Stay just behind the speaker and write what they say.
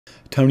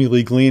Tony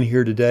Lee Glenn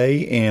here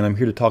today, and I'm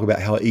here to talk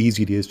about how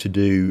easy it is to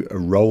do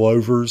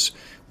rollovers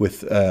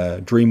with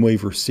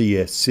Dreamweaver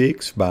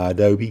CS6 by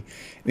Adobe.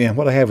 And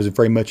what I have is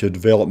very much a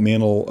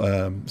developmental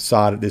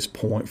site at this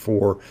point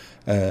for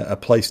a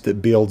place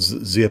that builds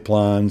zip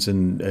lines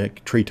and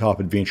treetop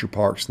adventure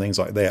parks and things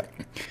like that.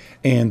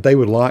 And they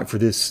would like for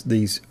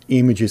these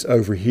images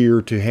over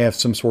here to have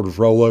some sort of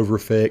rollover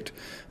effect,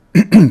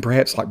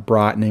 perhaps like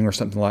brightening or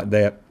something like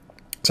that.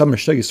 So I'm going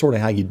to show you sort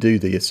of how you do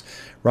this.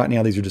 Right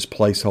now these are just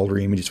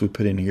placeholder images we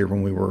put in here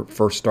when we were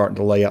first starting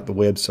to lay out the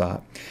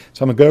website.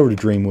 So I'm going to go over to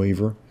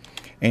Dreamweaver,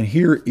 and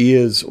here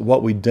is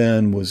what we've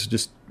done was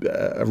just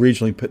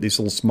originally put these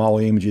little small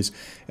images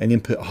and then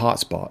put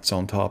hotspots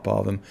on top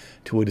of them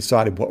till we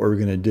decided what we were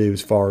going to do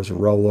as far as a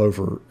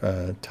rollover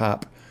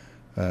type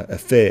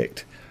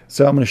effect.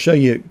 So I'm going to show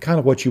you kind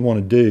of what you want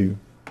to do.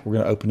 We're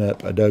going to open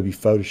up Adobe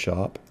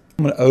Photoshop.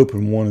 I'm going to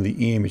open one of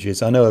the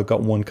images. I know I've got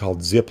one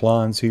called Zip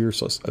Lines here,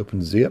 so let's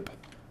open Zip,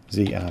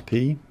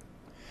 Z-I-P,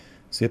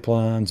 Zip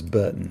Lines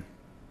button.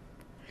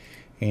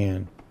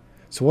 And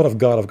so what I've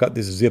got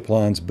this Zip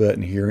Lines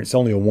button here. It's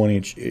only a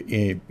 1-inch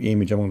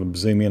image. I'm going to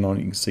zoom in on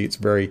it. You can see it's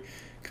very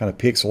kind of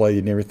pixelated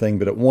and everything,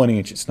 but at 1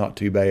 inch it's not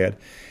too bad.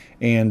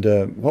 And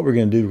what we're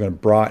going to do, we're going to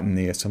brighten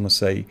this. I'm going to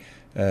say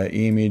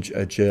image,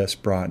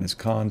 adjust brightness,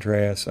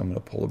 contrast. I'm going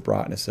to pull the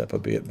brightness up a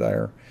bit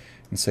there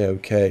and say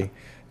OK.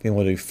 Then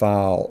we'll do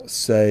File,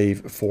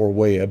 Save for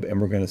Web,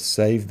 and we're going to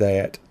save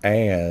that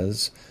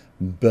as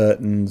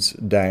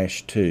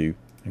buttons-2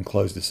 and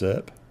close this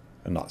up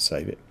and not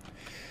save it.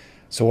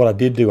 So what I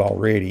did do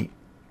already,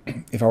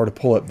 if I were to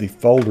pull up the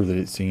folder that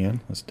it's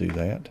in, let's do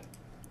that.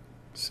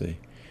 Let's see.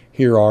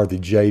 Here are the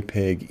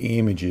JPEG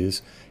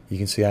images. You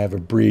can see I have a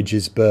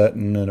Bridges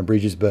button and a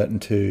Bridges button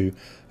 2,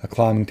 a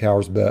Climbing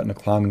Towers button, a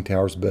Climbing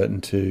Towers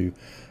button 2,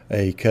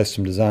 a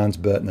Custom Designs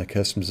button, a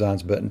Custom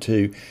Designs button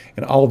 2,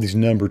 and all of these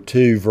number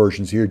 2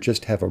 versions here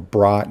just have a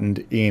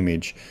brightened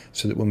image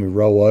so that when we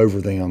roll over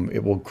them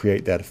it will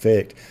create that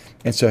effect.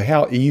 And so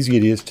how easy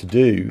it is to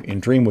do in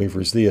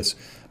Dreamweaver is this.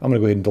 I'm going to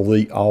go ahead and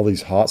delete all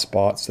these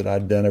hotspots that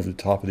I'd done over the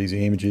top of these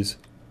images.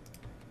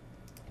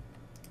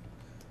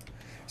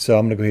 So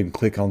I'm going to go ahead and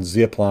click on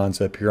zip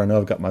lines up here. I know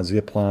I've got my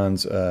zip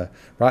lines.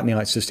 Right now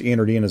it's just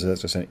entered in as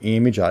an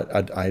image.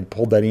 I had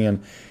pulled that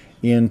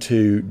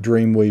into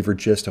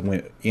Dreamweaver. I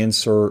went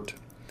insert,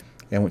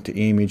 and I went to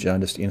image, and I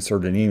just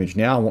inserted an image.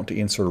 Now I want to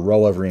insert a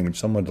rollover image.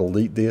 So I'm going to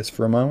delete this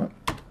for a moment.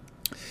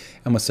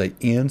 I'm going to say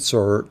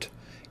insert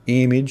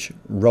image,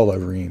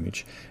 rollover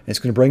image. And it's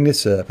going to bring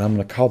this up. I'm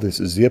going to call this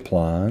zip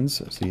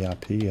lines,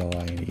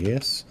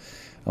 Z-I-P-L-I-N-E-S.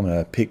 I'm going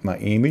to pick my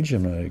image.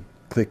 I'm going to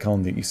click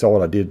on you saw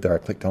what I did there. I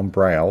clicked on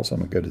browse. I'm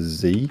going to go to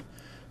Z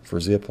for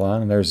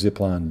zipline, and there's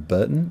zipline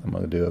button. I'm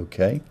going to do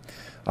OK.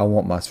 I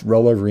want my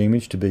rollover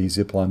image to be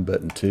zipline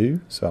button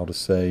 2, so I'll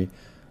just say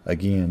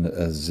again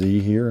a Z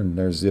here, and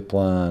there's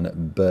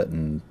zipline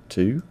button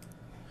 2.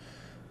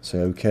 Say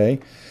OK.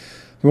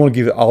 We want to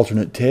give it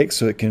alternate text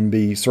so it can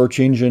be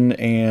search engine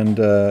and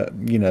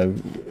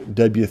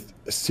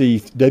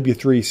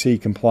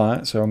W3C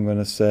compliant. So I'm going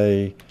to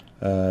say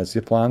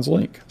ziplines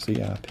link,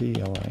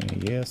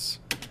 Z-I-P-L-I-N-E-S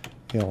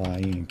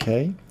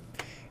L-I-N-K,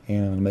 and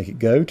I'm going to make it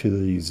go to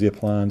the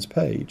ziplines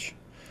page.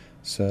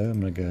 So I'm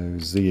going to go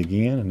Z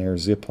again, and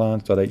there's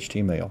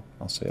ziplines.html.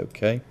 I'll say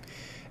OK.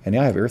 And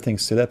now I have everything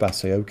set up. I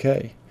say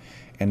OK.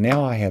 And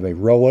now I have a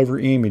rollover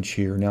image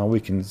here. Now we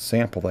can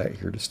sample that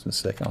here just in a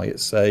second. I'll hit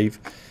save.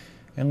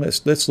 And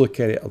let's look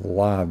at it a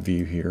live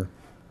view here.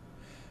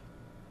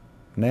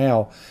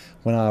 Now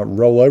when I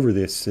roll over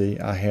this, see,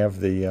 I have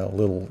the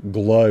little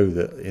glow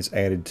that is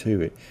added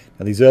to it.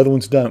 Now these other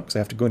ones don't, because I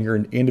have to go in here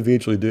and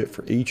individually do it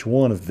for each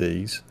one of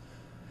these.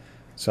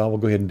 So I will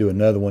go ahead and do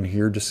another one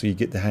here just so you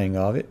get the hang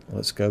of it.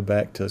 Let's go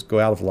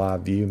out of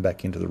live view and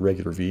back into the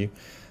regular view.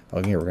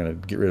 Again, we're going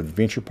to get rid of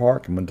Adventure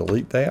Park. I'm going to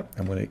delete that.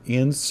 I'm going to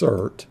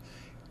insert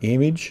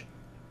image,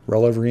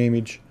 rollover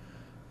image.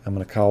 I'm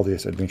going to call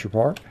this Adventure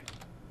Park.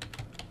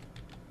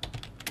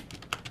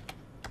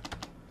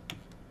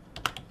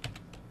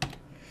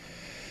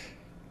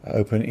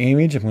 Open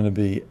image. I'm going to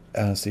be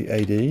see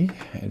AD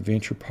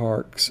Adventure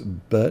Parks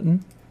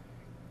button.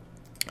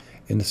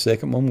 And the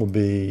second one will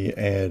be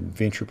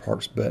Adventure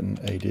Parks button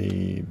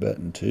AD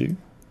button 2.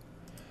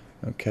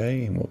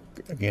 Okay, and we'll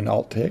again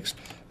alt text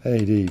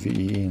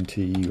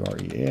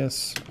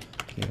ADVENTURES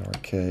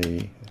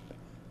KRK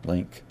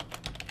link.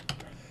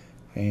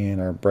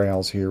 And our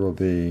browse here will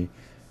be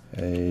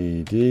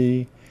AD.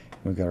 We've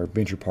got our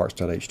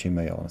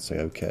adventureparks.html, and say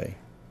OK.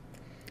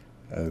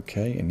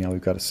 OK, and now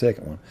we've got a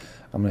second one.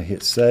 I'm going to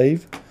hit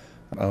save.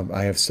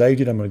 I have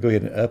saved it. I'm going to go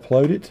ahead and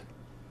upload it.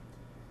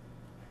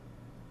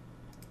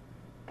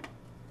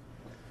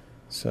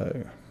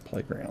 So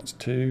Playgrounds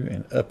 2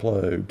 and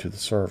upload to the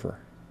server.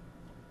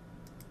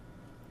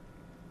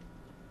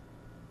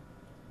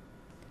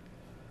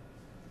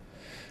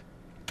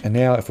 And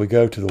now if we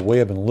go to the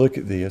web and look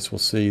at this, we'll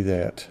see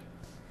that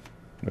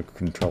we'll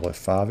Control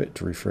F5 it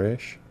to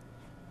refresh.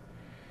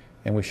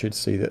 And we should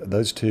see that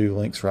those two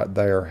links right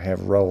there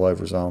have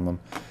rollovers on them.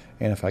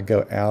 And if I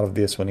go out of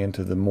this one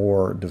into the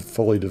more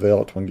fully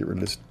developed one, get rid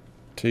of this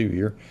 2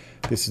 here.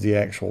 This is the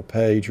actual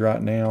page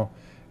right now,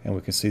 and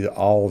we can see that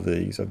all of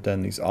these, I've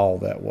done these all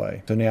that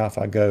way. So now if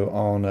I go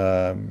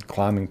on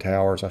climbing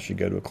towers, I should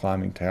go to a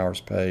climbing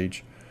towers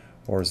page,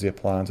 or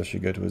zip lines, I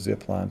should go to a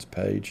zip lines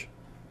page,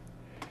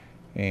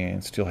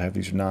 and still have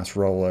these nice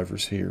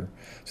rollovers here.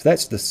 So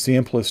that's the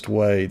simplest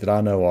way that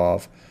I know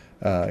of.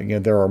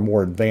 Again, there are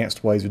more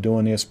advanced ways of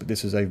doing this, but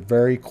this is a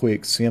very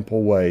quick,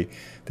 simple way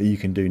that you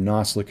can do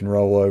nice looking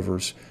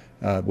rollovers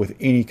with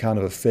any kind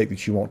of effect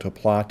that you want to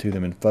apply to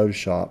them in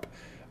Photoshop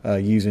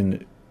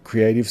using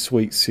Creative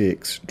Suite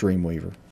 6 Dreamweaver.